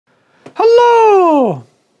Hello!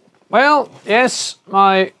 Well, yes,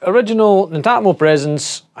 my original Netatmo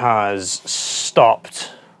Presence has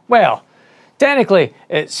stopped. Well, technically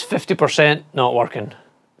it's 50% not working.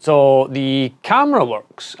 So the camera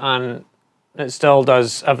works and it still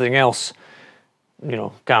does everything else, you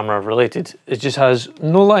know, camera related. It just has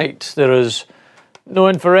no light. There is no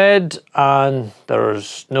infrared and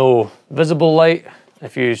there's no visible light.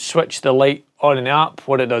 If you switch the light on in the app,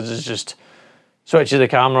 what it does is just switches the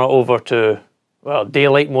camera over to, well,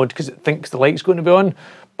 daylight mode because it thinks the light's going to be on,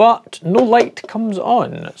 but no light comes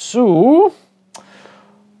on. So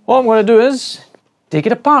what I'm going to do is take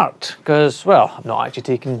it apart because, well, I've not actually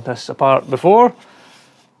taken this apart before.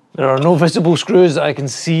 There are no visible screws that I can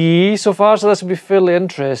see so far, so this will be fairly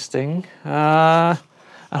interesting. And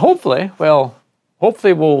hopefully we'll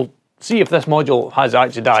see if this module has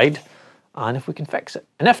actually died and if we can fix it.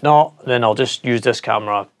 And if not, then I'll just use this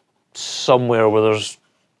camera somewhere where there's,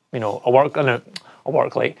 you know, a work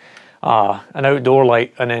light, an outdoor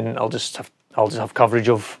light, and then I'll just have coverage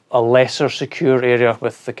of a lesser secure area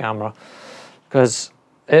with the camera because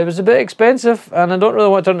it was a bit expensive and I don't really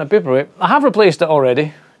want to turn it into paperweight. I have replaced it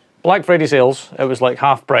already. Black Friday sales, it was like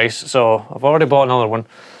half price, so I've already bought another one.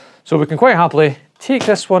 So we can quite happily take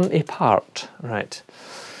this one apart. Right.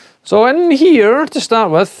 So in here, to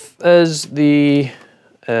start with, is the,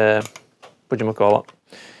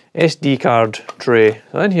 SD card tray.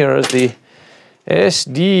 So in here is the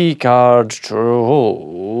SD card tray.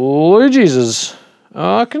 Holy Jesus.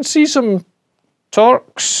 I can see some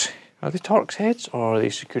Torx. Are they Torx heads or are they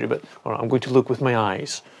security bits? All right, I'm going to look with my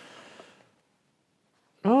eyes.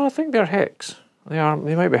 Oh, I think they're hex. They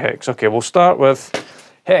might be hex. Okay, we'll start with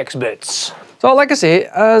hex bits. So like I say,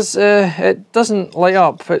 as it doesn't light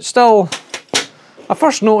up, it's still... I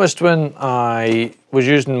first noticed when I was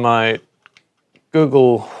using my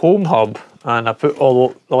Google Home Hub and I put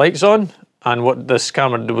all the lights on and what this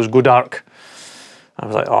camera did was go dark. I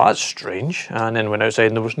was like, oh, that's strange. And then went outside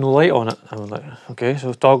and there was no light on it. I was like, okay,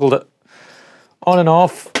 so toggled it on and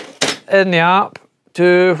off in the app,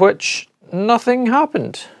 to which nothing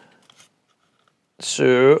happened.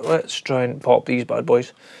 So let's try and pop these bad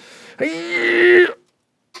boys.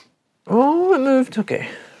 Oh, it moved. Okay,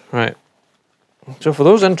 right. So for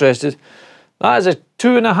those interested, that is a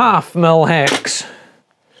 2.5mm hex.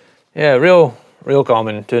 Yeah, real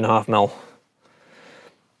common 2.5mm. All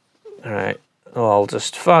right. Well, I'll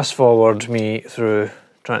just fast forward me through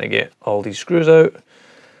trying to get all these screws out.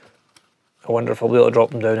 I wonder if I'll be able to drop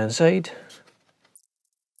them down inside.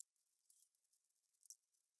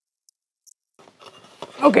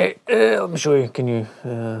 Okay, let me show you. Can you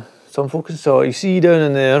some focus? So you see down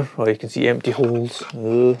in there, or you can see empty holes.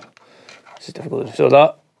 This is difficult. So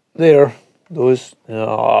that there, those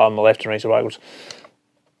on the left and right, so backwards.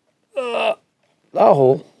 That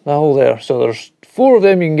hole there. So there's 4 of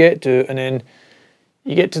them you can get to, and then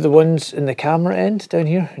you get to the ones in the camera end down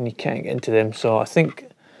here, and you can't get into them. So I think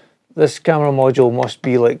this camera module must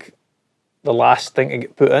be like the last thing to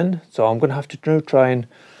get put in. So I'm going to have to now try and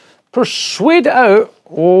persuade it out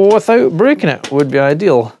without breaking it. Would be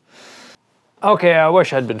ideal. Okay, I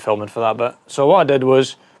wish I'd been filming for that bit. So what I did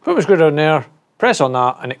was put my screw down there, press on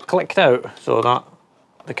that, and it clicked out. So that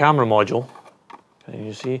the camera module, can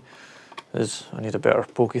you see, is, I need a better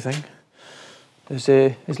pokey thing, is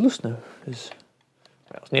loose now. Well,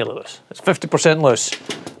 it's nearly loose. It's 50% loose.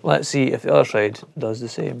 Let's see if the other side does the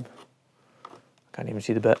same. I can't even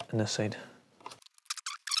see the bit on this side.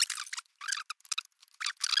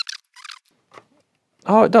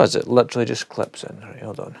 Oh, it does. It literally just clips in. Right,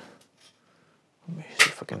 hold on. Let me see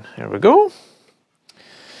if I can. Here we go.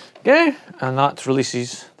 Okay, and that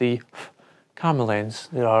releases the camera lens.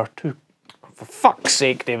 There are 2. For fuck's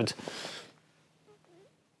sake, David.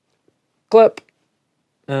 Clip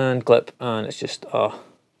and clip, and it's just a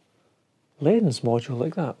lens module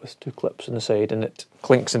like that with 2 clips on the side, and it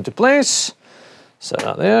clinks into place. Set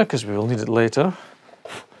that there because we will need it later.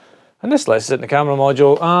 And this lets it in the camera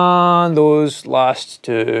module, and those last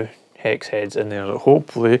 2 hex heads in there.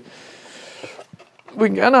 Hopefully we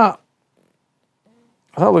can get in that.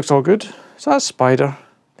 That looks all good. Is that a spider?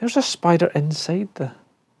 There's a spider inside the...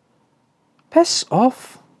 Piss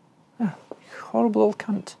off. Yeah, horrible little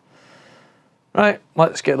cunt. Right,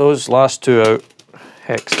 let's get those last 2 out.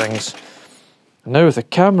 Hex things. And now with the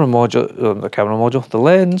camera module, the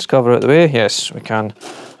lens cover out the way, yes, we can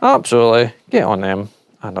absolutely get on them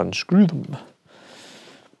and unscrew them.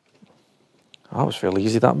 That was fairly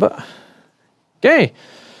easy, that bit. Okay,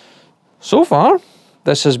 so far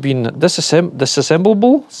this has been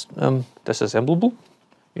disassemblable,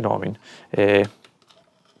 you know what I mean,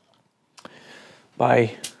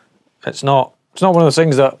 it's not It's not one of those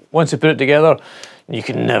things that once you put it together, you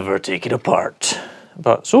can never take it apart.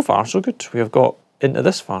 But so far, so good. We have got into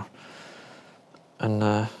this far. And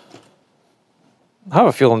I have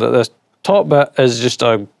a feeling that this top bit is just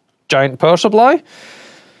a giant power supply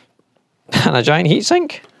and a giant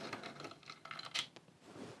heatsink.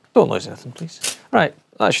 Don't lose anything, please. Right,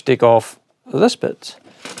 that should take off this bit.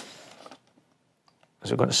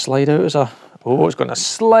 Is it going to slide out as a... Oh, it's going to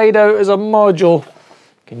slide out as a module.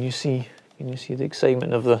 Can you see? Can you see the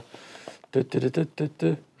excitement of the...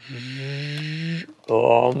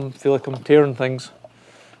 Oh, I feel like I'm tearing things.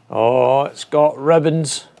 Oh, it's got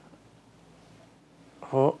ribbons.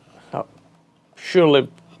 Oh, that, surely...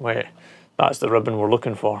 Wait, that's the ribbon we're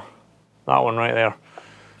looking for. That one right there.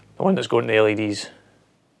 The one that's going to the LEDs.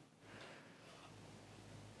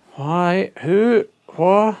 Why? Who?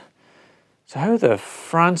 What? So how the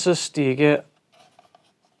Francis do you get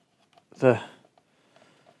the...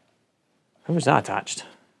 How was that attached?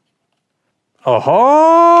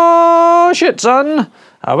 Oh shit, son!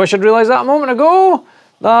 I wish I'd realised that a moment ago.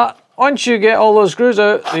 That once you get all those screws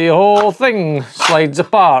out, the whole thing slides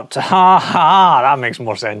apart. Ha ha! That makes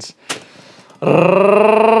more sense.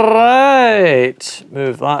 Right.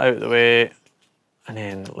 Move that out of the way, and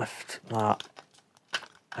then lift that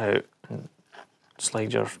out and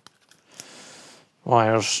slide your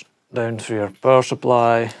wires down through your power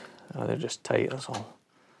supply. Oh, they're just tight, that's all.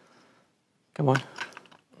 Come on.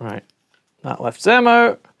 Right, that lifts them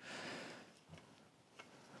out.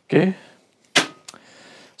 Okay.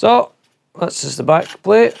 So, this is the back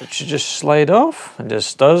plate, which should just slide off, and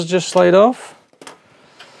this does just slide off.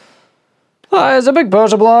 That is a big power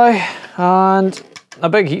supply, and a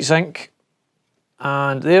big heatsink,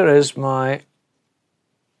 and there is my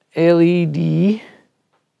LED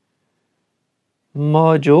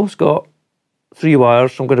module. It's got 3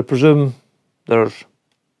 wires, so I'm going to presume there's...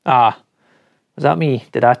 Ah, was that me?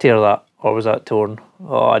 Did I tear that? Or was that torn?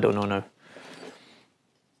 Oh, I don't know now.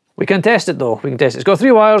 We can test it though, we can test it. It's got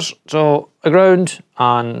 3 wires, so a ground,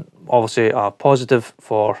 and obviously a positive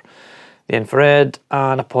for the infrared,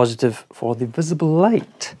 and a positive for the visible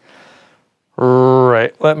light.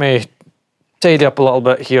 Right, let me tidy up a little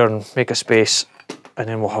bit here and make a space, and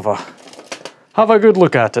then we'll have a good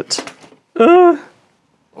look at it.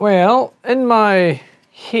 Well, in my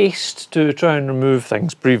haste to try and remove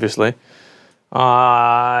things previously,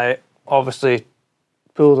 I obviously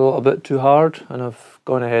pulled a little bit too hard, and I've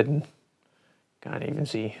gone ahead and can't even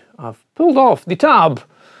see. I've pulled off the tab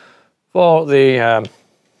for the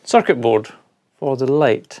circuit board for the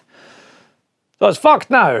light. So it's fucked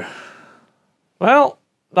now. Well,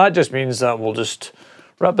 that just means that we'll just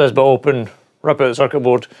rip this bit open, rip out the circuit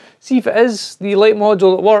board, see if it is the light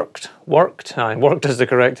module that worked, and worked is the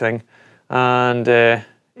correct thing, and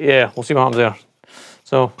yeah, we'll see what happens there.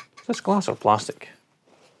 So, is this glass or plastic?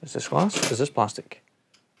 Is this glass? Is this plastic?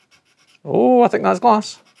 Oh, I think that's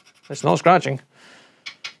glass. It's not scratching.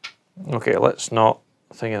 Okay, let's not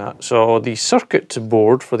think of that. So the circuit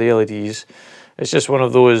board for the LEDs, it's just one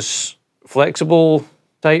of those flexible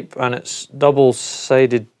type, and it's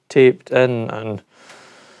double-sided taped in, and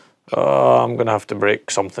I'm gonna have to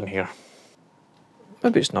break something here.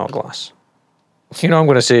 Maybe it's not glass. You know, I'm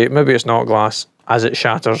gonna say maybe it's not glass as it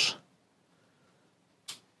shatters.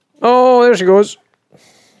 Oh, there she goes.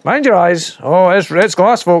 Mind your eyes. Oh, it's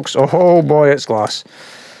glass, folks. Oh boy, it's glass.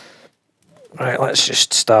 Right, let's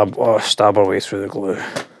just stab our way through the glue.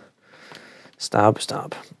 Stab.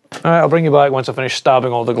 Alright, I'll bring you back once I finish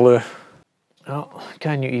stabbing all the glue. Oh,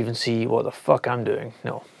 can you even see what the fuck I'm doing?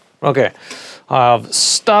 No. Okay, I've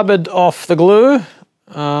stabbed off the glue,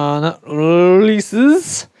 and that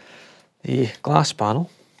releases the glass panel.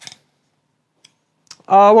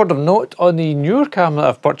 A word of note, on the newer camera that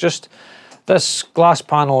I've purchased, this glass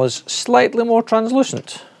panel is slightly more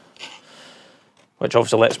translucent, which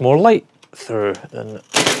obviously lets more light through than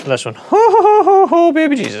this one. Ho ho ho ho,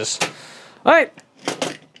 baby Jesus. Right,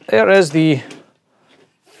 there is the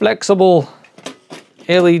flexible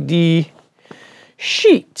LED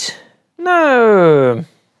sheet. Now,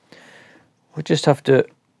 we just have to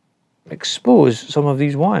expose some of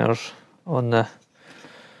these wires on the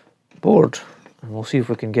board, and we'll see if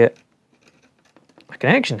we can get a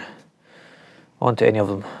connection onto any of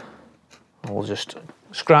them. And we'll just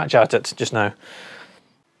scratch at it just now.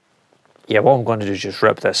 Yeah, what I'm going to do is just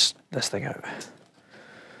rip this thing out.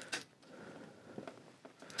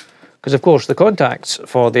 Because of course the contacts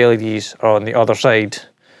for the LEDs are on the other side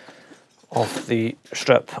of the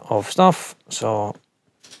strip of stuff. So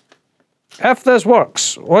if this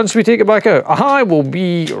works, once we take it back out, I will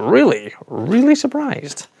be really, really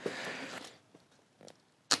surprised.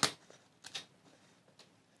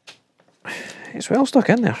 it's well stuck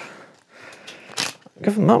in there.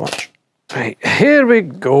 Give them that much. Right, here we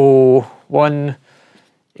go. One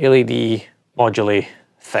LED module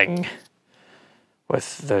thing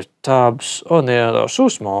with the tabs on there that are so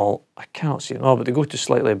small I cannot see them all, but they go to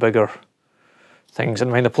slightly bigger things in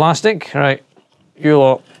behind the plastic. Right, you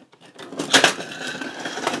lot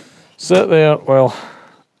sit there while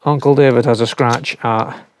Uncle David has a scratch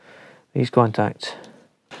at these contacts.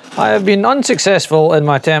 I have been unsuccessful in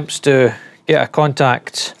my attempts to get a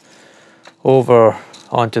contact over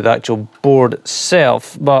onto the actual board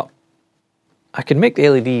itself, but I can make the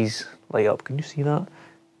LEDs light up. Can you see that?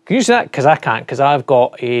 Can you see that? Because I can't, because I've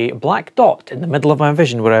got a black dot in the middle of my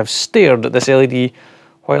vision where I've stared at this LED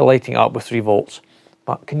while lighting it up with 3 volts.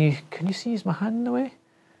 But can you see, is my hand in the way?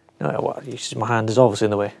 No, well, my hand is obviously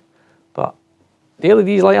in the way. But the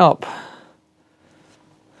LEDs light up.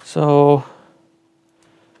 So,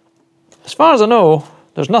 as far as I know,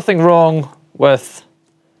 there's nothing wrong with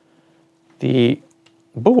the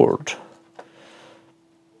board.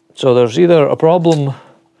 So there's either a problem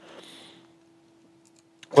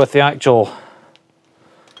with the actual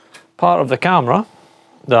part of the camera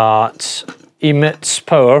that emits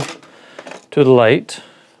power to the light,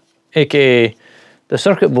 aka the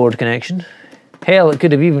circuit board connection. Hell, it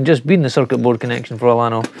could have even just been the circuit board connection for all I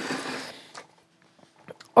know.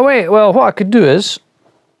 Oh wait, well what I could do is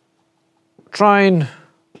try and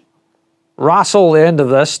wrestle the end of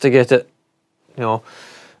this to get it, you know,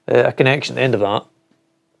 a connection at the end of that,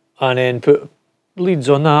 and then put leads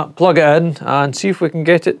on that, plug it in, and see if we can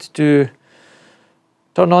get it to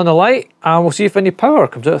turn on the light, and we'll see if any power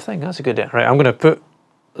comes out of the thing. That's a good idea. Right, I'm going to put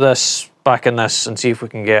this back in this and see if we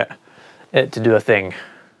can get it to do a thing.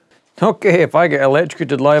 Okay, if I get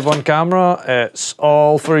electrocuted live on camera, it's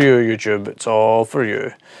all for you, YouTube. It's all for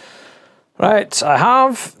you. Right, I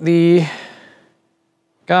have the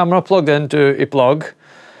camera plugged into a plug.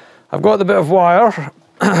 I've got the bit of wire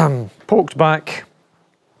poked back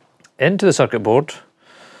into the circuit board.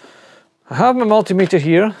 I have my multimeter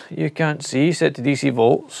here, you can't see, set to DC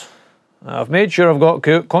volts. I've made sure I've got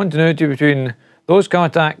continuity between those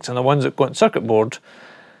contacts and the ones that go on the circuit board.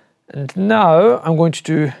 And now I'm going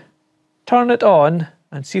to turn it on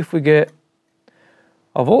and see if we get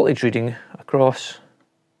a voltage reading across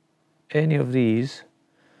any of these.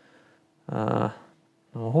 I'll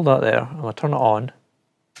hold that there, I'm going to turn it on.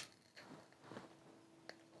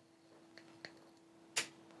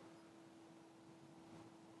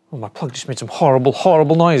 Oh, my plug just made some horrible,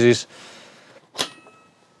 horrible noises.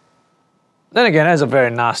 Then again, it is a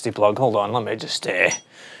very nasty plug. Hold on, let me just, I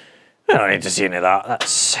don't need to see any of that.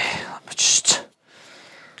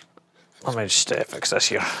 Let me just fix this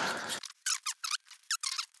here.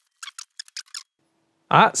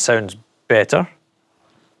 That sounds better.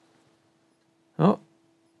 Oh,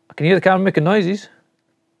 I can hear the camera making noises.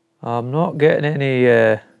 I'm not getting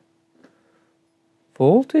any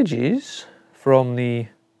voltages from the...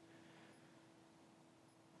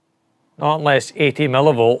 Not unless 80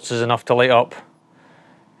 millivolts is enough to light up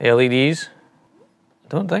LEDs.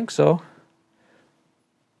 Don't think so.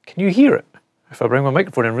 Can you hear it if I bring my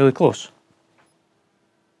microphone in really close?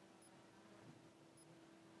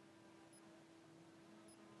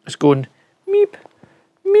 It's going meep,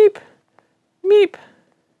 meep, meep.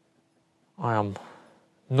 I am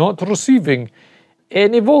not receiving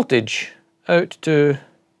any voltage out to...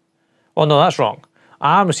 Oh no, that's wrong.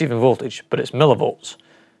 I am receiving voltage, but it's millivolts.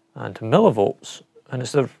 And millivolts, and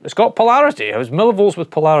it's got polarity. It was millivolts with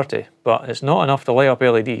polarity, but it's not enough to light up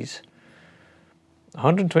LEDs.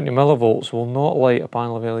 120 millivolts will not light a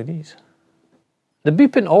panel of LEDs. The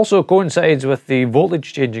beeping also coincides with the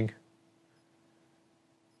voltage changing.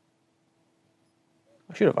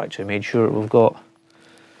 I should have actually made sure we've got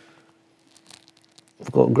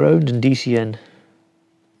ground and DC in.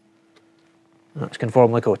 That's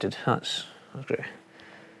conformally coated. That's great.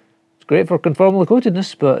 It's great for conformally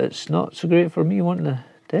coatedness, but it's not so great for me wanting to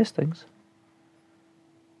test things.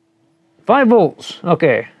 5 volts.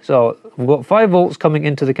 Okay, so we've got 5 volts coming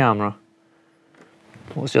into the camera.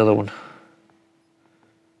 What's the other one?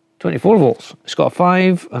 24 volts. It's got a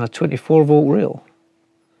 5 and a 24 volt rail.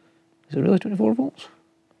 Is it really 24 volts?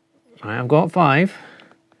 Right, I've got 5.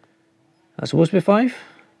 That's supposed to be 5.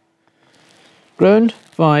 Ground,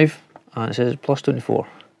 5, and it says plus 24.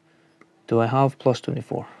 Do I have plus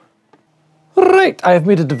 24? Right, I have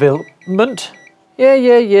made a development.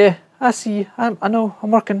 Yeah. I see. I know.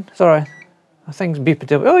 I'm working. It's alright. Things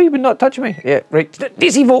beeping. Oh, you would not touch me. Yeah, right.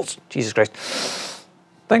 DC volts. Jesus Christ.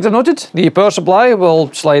 Things I've noted. The power supply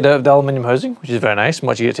will slide out of the aluminium housing, which is very nice.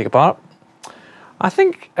 Much easier to take apart. I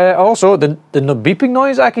think also the beeping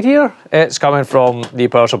noise I could hear, it's coming from the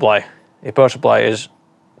power supply. the power supply is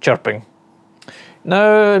chirping.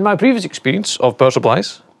 Now, in my previous experience of power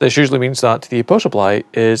supplies, this usually means that the power supply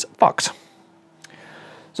is fucked.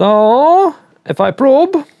 So, if I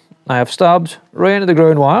probe, I have stabbed right into the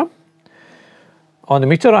ground wire. On the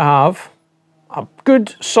meter I have a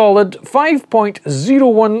good solid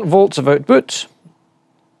 5.01 volts of output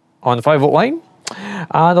on the 5 volt line.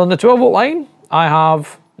 And on the 12 volt line I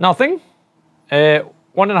have nothing.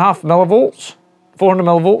 1.5 millivolts, 400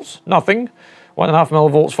 millivolts, nothing. 1.5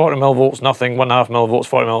 millivolts, 40 millivolts, nothing. 1.5 millivolts,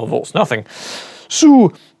 40 millivolts, nothing.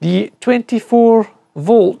 So the 24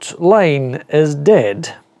 volt line is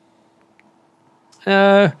dead.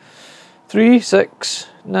 3, 6,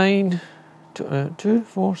 9, 2,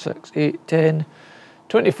 4, 6, 8, 10.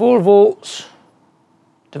 24 volts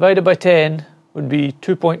divided by 10 would be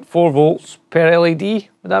 2.4 volts per LED.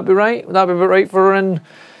 Would that be right? Would that be about right for in?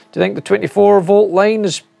 Do you think the 24 volt line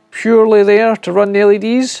is purely there to run the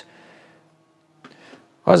LEDs?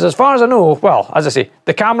 Because as far as I know, well, as I say,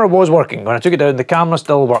 the camera was working. When I took it down, the camera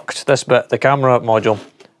still worked. This bit, the camera module.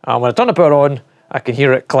 And when I turn the power on, I can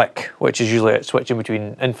hear it click, which is usually it switching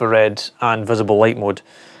between infrared and visible light mode.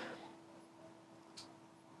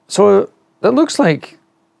 So it looks like,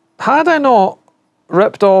 had I not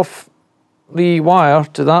ripped off the wire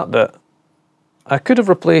to that bit, I could have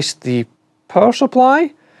replaced the power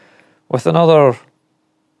supply with another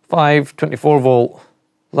 24 volt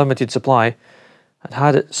limited supply and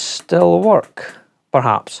had it still work,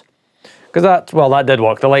 perhaps. Because that, well, that did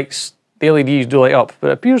work. The lights, the LEDs do light up, but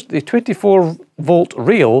it appears the 24 volt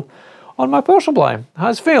rail on my power supply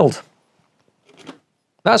has failed.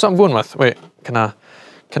 That's what I'm going with. Wait, can I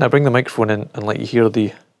bring the microphone in and let you hear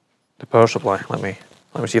the power supply? Let me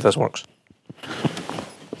see if this works.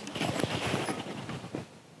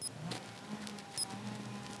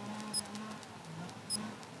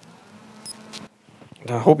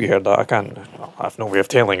 I hope you heard that. I have no way of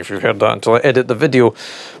telling if you heard that until I edit the video.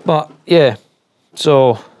 But yeah,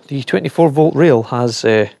 so the 24 volt rail has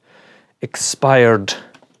expired,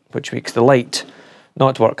 which makes the light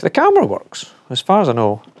not work. The camera works, as far as I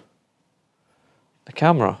know. The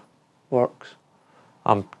camera works.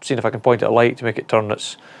 I'm seeing if I can point at a light to make it turn.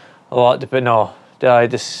 It's a lot, but no,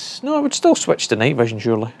 it would still switch to night vision,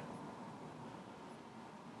 surely.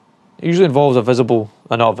 It usually involves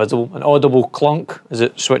an audible clunk as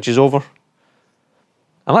it switches over.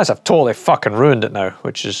 Unless I've totally fucking ruined it now,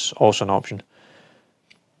 which is also an option.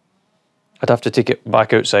 I'd have to take it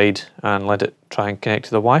back outside and let it try and connect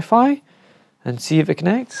to the Wi-Fi and see if it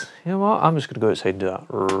connects. You know what, I'm just going to go outside and do that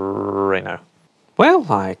right now.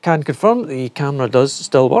 Well, I can confirm the camera does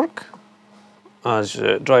still work. As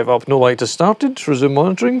drive up, no light has started. Resume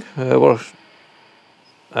monitoring. Well,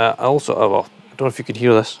 I don't know if you can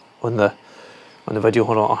hear this on the video.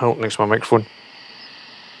 Hold on, I'll hold it next to my microphone.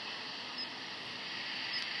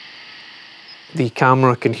 The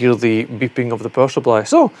camera can hear the beeping of the power supply.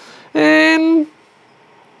 So, the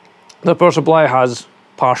power supply has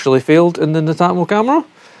partially failed in the Netatmo camera,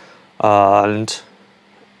 and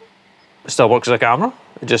it still works as a camera.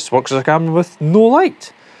 It just works as a camera with no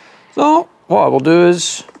light. So what I will do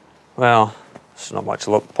is, well, there's not much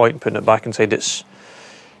point in putting it back inside its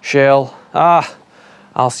shell.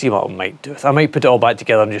 I'll see what I might do. I might put it all back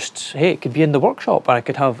together and just, hey, it could be in the workshop and I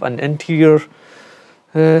could have an interior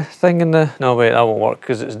thing in the... No, wait, that won't work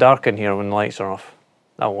because it's dark in here when the lights are off.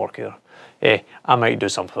 That won't work either. Hey, I might do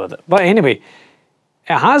something with it. But anyway,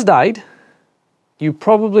 it has died. You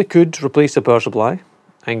probably could replace the power supply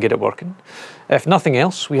and get it working. If nothing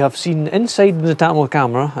else, we have seen inside the Netatmo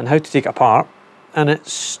camera and how to take it apart, and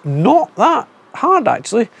it's not that hard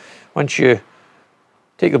actually. Once you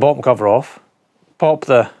take the bottom cover off, pop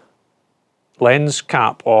the lens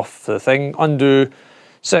cap off the thing, undo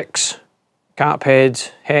 6 cap head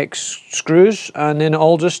hex screws, and then it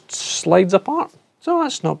all just slides apart. So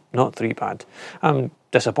that's not too bad. I'm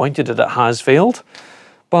disappointed that it has failed,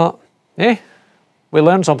 but yeah, we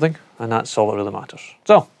learned something, and that's all that really matters.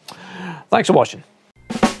 So, thanks for watching.